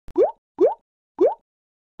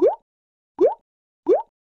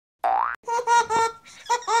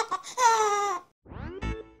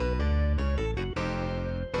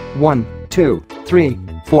1, 2, 3,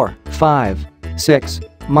 4, 5, 6,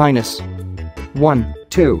 minus 1,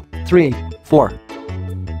 2, 3, 4.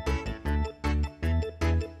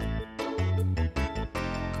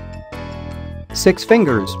 Six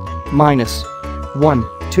fingers minus 1,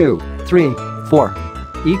 2, 3, 4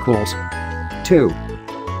 equals 2.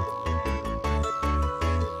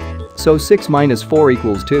 So 6 minus 4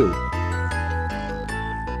 equals 2.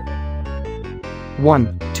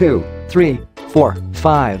 1, 2, 3, 4,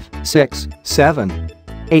 5, 6, 7,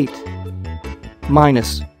 8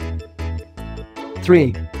 minus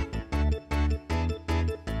 3.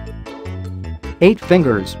 8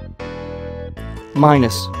 fingers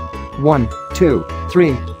minus 1, 2, 3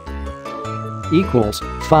 equals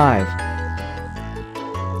 5.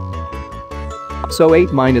 So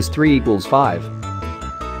 8 minus 3 equals 5.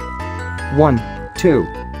 1, 2,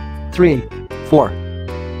 3,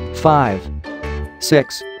 4, 5,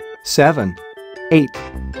 6, 7, 8,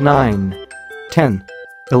 9, 10,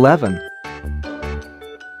 11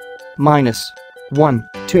 minus 1,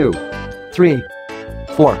 2, 3,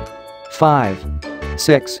 4, 5,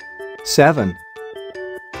 6, 7,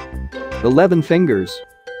 11 fingers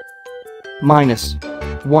minus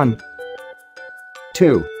 1,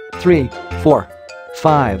 2, 3, 4,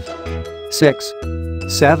 5, 6,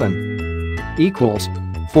 7 equals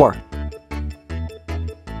 4.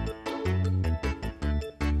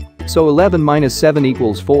 So 11 minus 7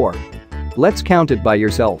 equals 4. Let's count it by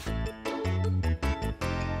yourself.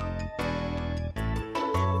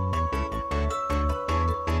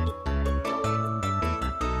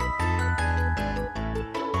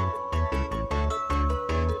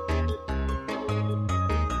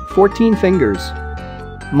 "14 fingers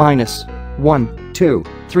minus 1, 2,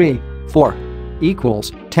 3, 4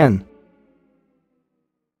 equals 10.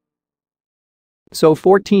 So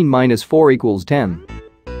 14 minus 4 equals 10.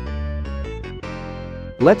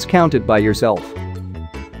 Let's count it by yourself.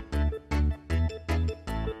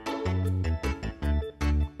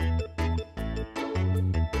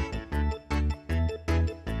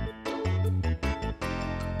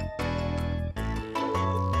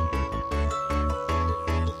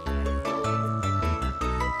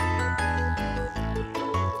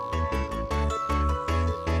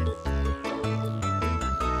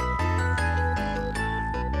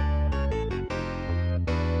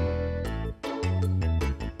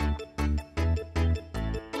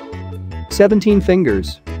 "17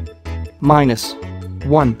 fingers minus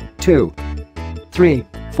 1, 2, 3,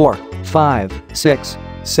 4, 5, 6,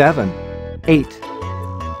 7, 8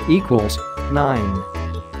 equals 9.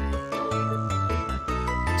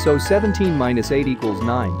 So 17 minus 8 equals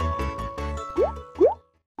 9.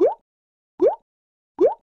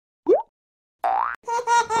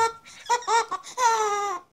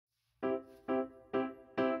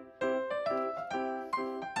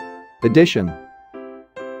 Addition.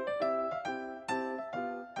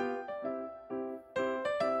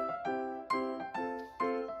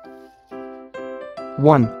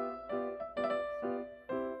 1,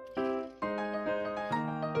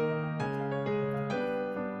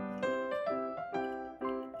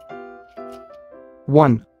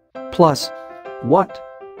 1 plus what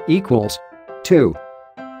equals 2.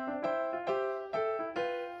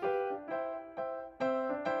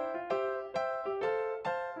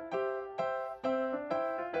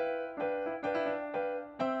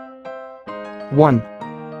 1.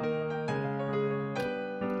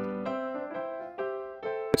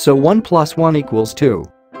 So 1 plus 1 equals 2.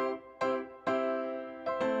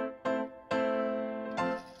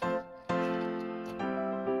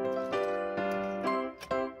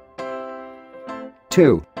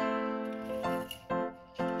 2.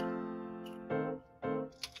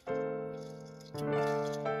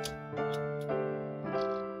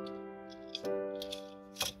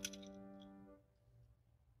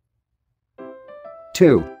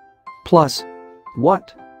 2 plus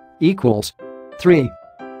what equals 3.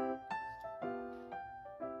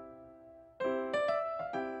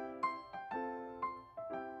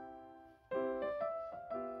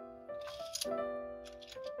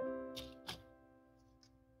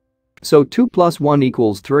 So 2 plus 1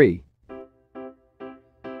 equals 3.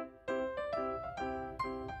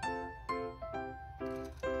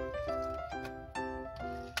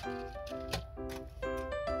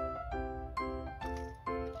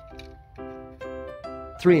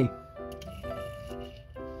 Three.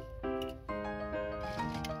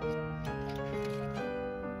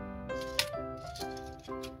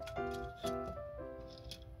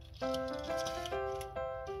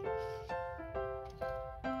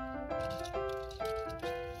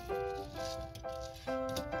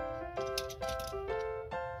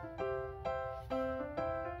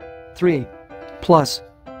 3 plus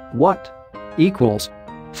what equals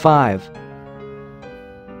 5?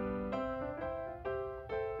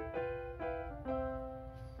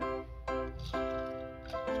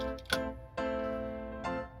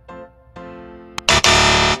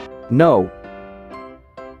 No.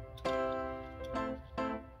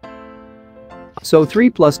 So 3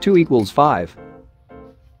 plus 2 equals 5.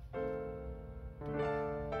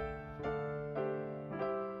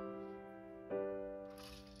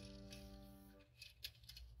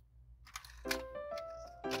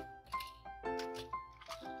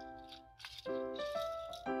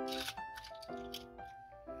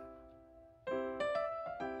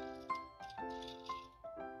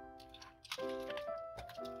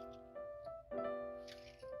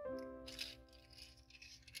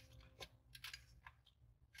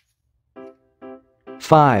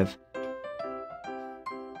 Five.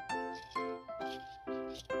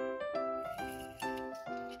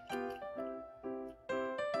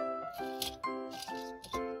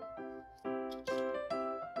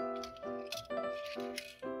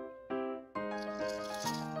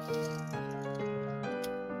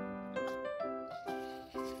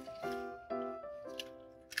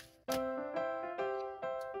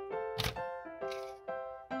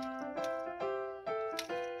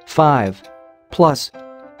 Five plus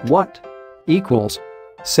what equals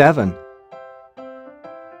 7?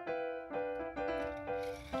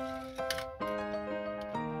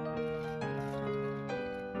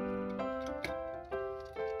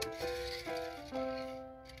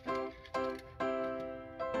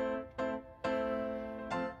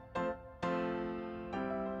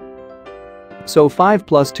 So 5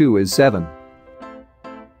 plus 2 is 7.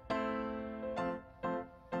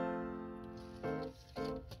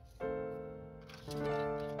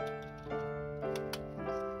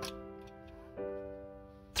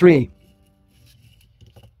 Three.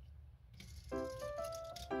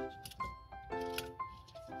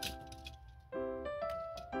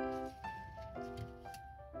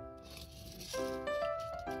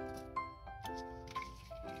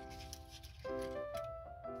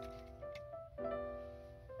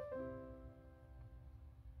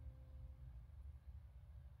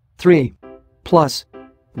 Three plus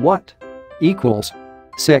what equals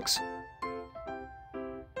 6?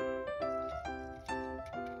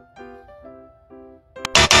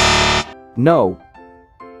 No.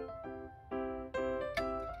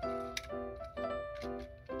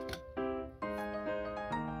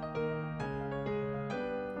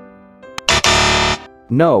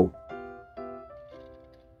 No.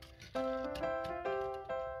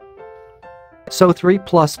 So 3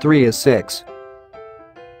 plus 3 is 6.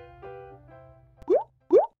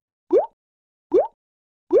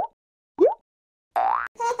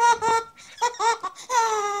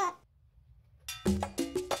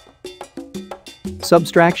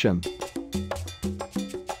 Subtraction.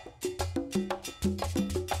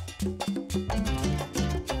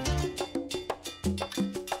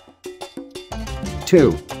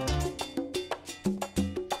 2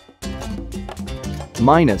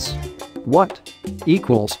 minus what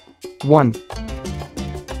equals 1?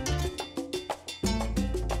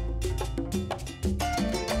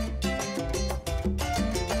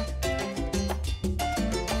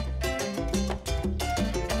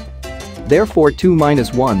 Therefore 2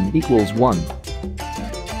 minus 1 equals 1.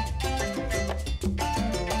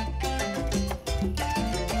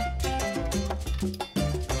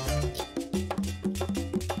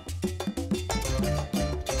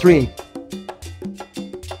 Three.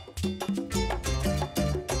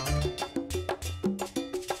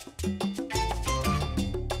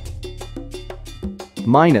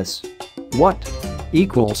 Minus what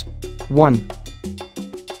equals 1?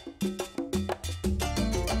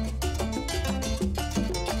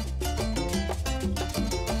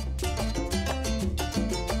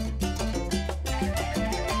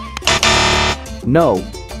 No.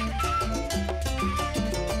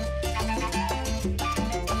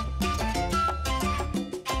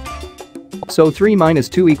 So 3 minus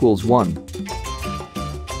 2 equals 1.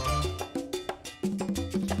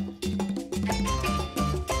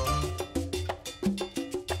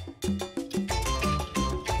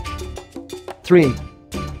 Three.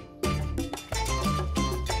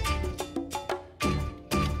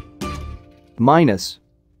 Minus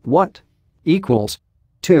what equals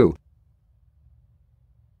 2?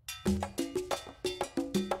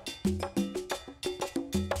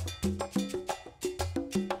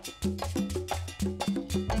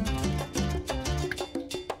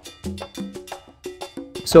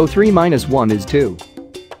 So 3 minus 1 is 2.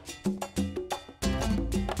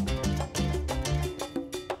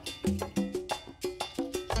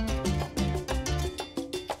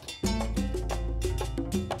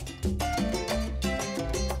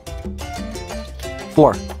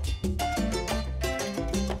 4.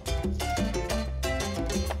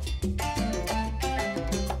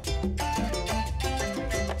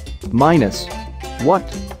 Minus what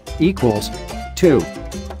equals 2?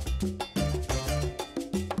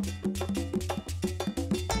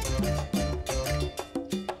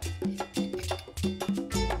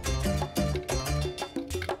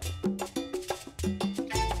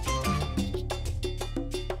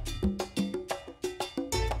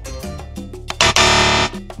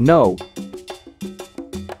 No.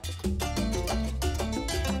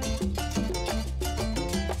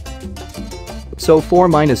 So 4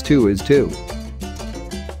 minus 2 is 2.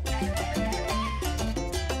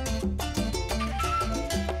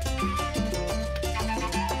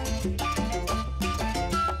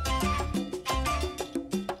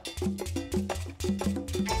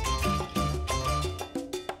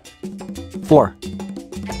 Four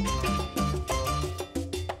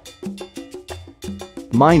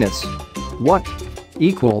minus what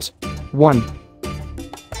equals 1?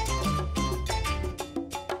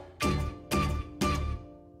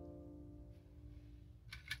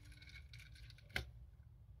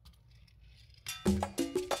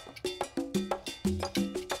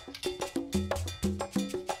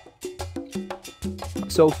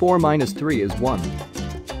 So 4 minus 3 is 1.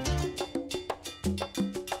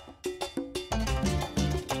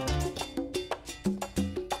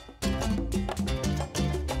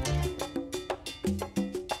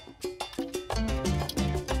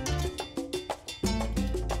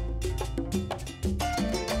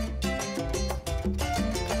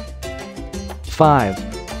 Five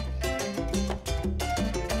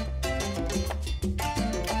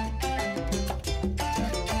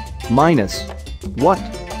minus what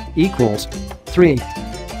equals 3?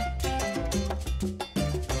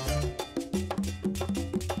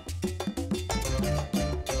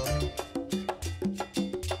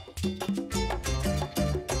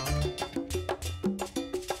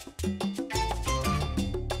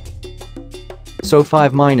 So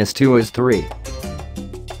 5 minus 2 is 3.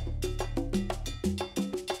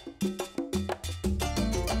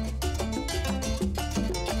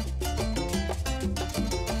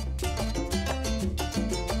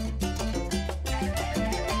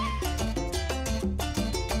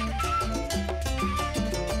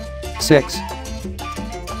 Six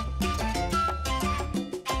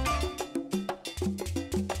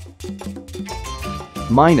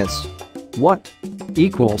minus what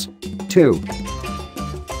equals 2?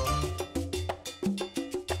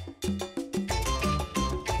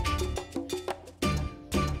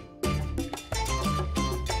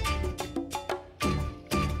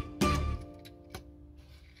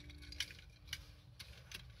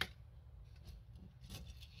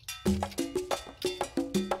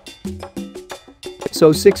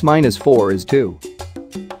 So 6 minus 4 is 2.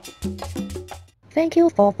 Thank you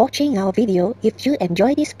for watching our video. If you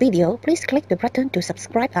enjoyed this video, please click the button to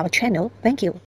subscribe our channel. Thank you.